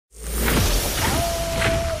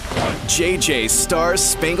JJ's Star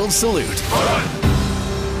Spangled Salute.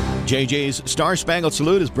 JJ's Star Spangled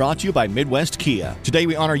Salute is brought to you by Midwest Kia. Today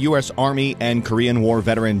we honor U.S. Army and Korean War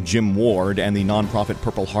veteran Jim Ward and the nonprofit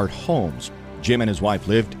Purple Heart Homes. Jim and his wife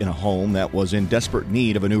lived in a home that was in desperate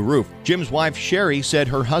need of a new roof. Jim's wife, Sherry, said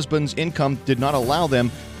her husband's income did not allow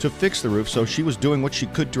them to fix the roof, so she was doing what she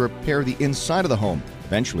could to repair the inside of the home.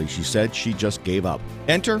 Eventually, she said she just gave up.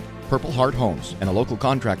 Enter Purple Heart Homes and a local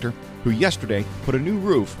contractor who yesterday put a new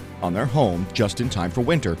roof on their home just in time for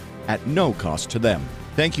winter at no cost to them.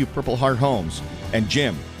 Thank you, Purple Heart Homes. And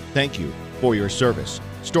Jim, thank you for your service.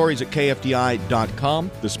 Stories at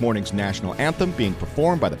KFDI.com. This morning's national anthem being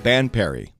performed by the band Perry.